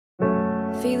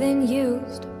feeling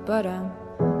used, but I'm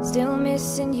still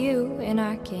missing you, and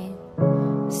I can't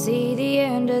see the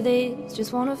end of this.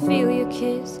 Just wanna feel your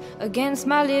kiss against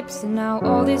my lips, and now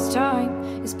all this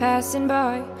time is passing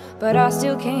by, but I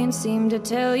still can't seem to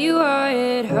tell you why.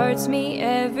 It hurts me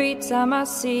every time I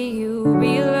see you,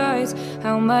 realize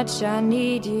how much I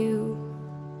need you.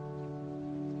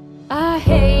 I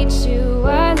hate you,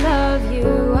 I love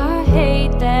you, I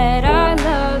hate that I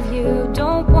love you.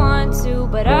 Don't want to,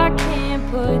 but I can't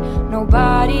put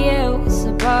nobody else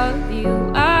above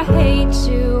you. I hate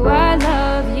you, I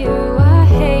love you, I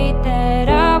hate that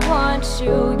I want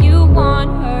you. You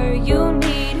want her, you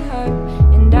need her,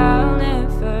 and I'll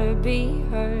never be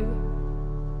her.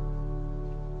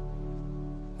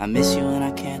 I miss you when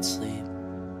I can't sleep,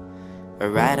 or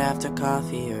right after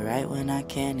coffee, or right when I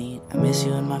can't eat. I miss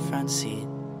you in my front seat.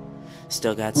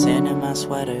 Still got sand in my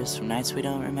sweaters from nights we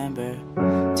don't remember.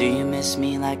 Do you miss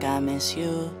me like I miss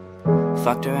you?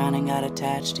 Fucked around and got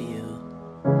attached to you.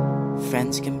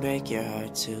 Friends can break your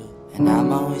heart too, and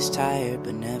I'm always tired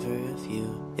but never of you.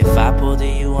 If I pulled a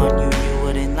you on you, you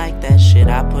wouldn't like that shit.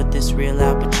 I put this reel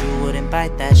out but you wouldn't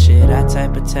bite that shit. I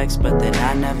type a text but then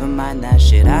I never mind that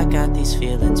shit. I got these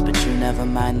feelings but you never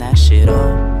mind that shit.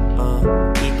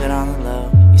 Oh, keep it on the low.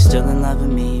 You're still in love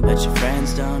with me but your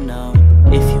friends don't know.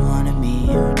 If you wanted me,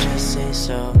 you would just say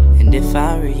so, and if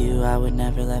I were you, I would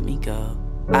never let me go.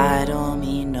 I don't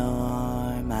mean no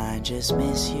harm, I just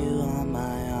miss you on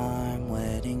my arm.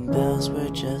 Wedding bells were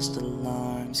just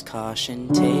alarms, caution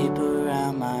tape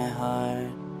around my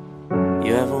heart.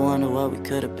 You ever wonder what we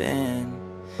could have been?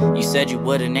 You said you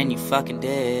wouldn't and you fucking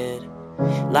did.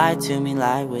 Lie to me,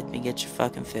 lie with me, get your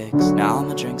fucking fix. Now all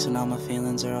my drinks and all my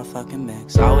feelings are all fucking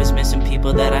mixed. Always missing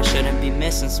people that I shouldn't be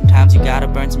missing. Sometimes you gotta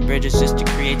burn some bridges just to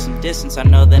create some distance. I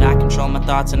know that I control my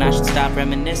thoughts and I should stop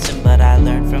reminiscing, but I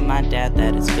learned from my dad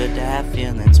that it's good to have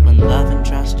feelings when love and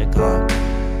trust are gone.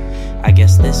 I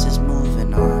guess this is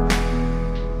moving on.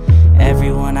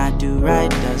 Everyone I do right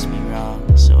does me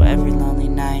wrong, so every lonely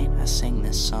night I sing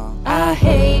this song. I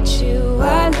hate you,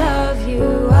 I love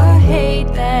you, I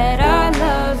hate that I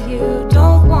love you.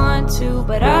 Don't want to,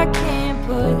 but I can't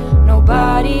put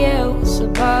nobody else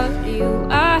above you.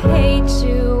 I hate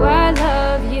you, I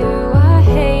love you, I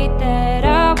hate that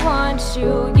I want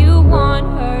you. You want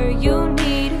her, you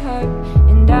need her,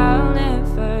 and I'll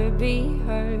never be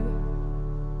her.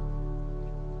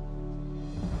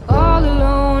 All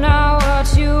alone I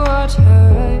watch you watch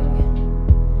her,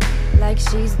 like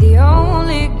she's the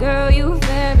only girl you've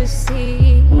ever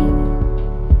seen.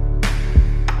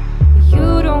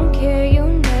 You don't care, you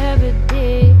never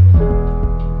did.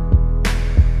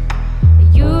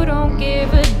 You don't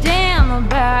give a damn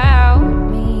about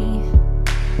me.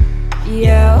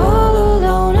 Yeah, all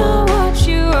alone I watch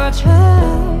you watch her.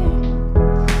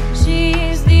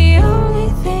 She's the only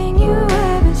thing you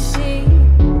ever see.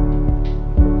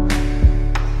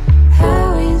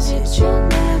 How is it you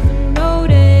never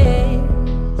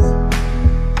notice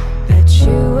that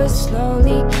you were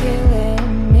slowly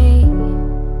killing me?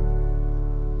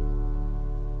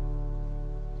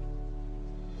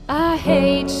 I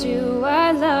hate you,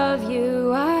 I love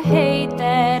you, I hate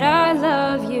that I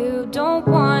love you. Don't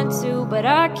want to, but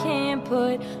I can't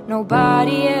put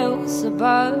nobody else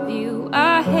above you.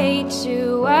 I hate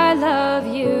you, I love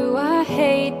you, I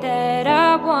hate that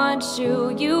I want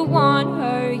you. You want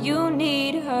her, you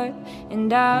need her,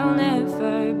 and I'll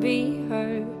never be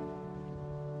her.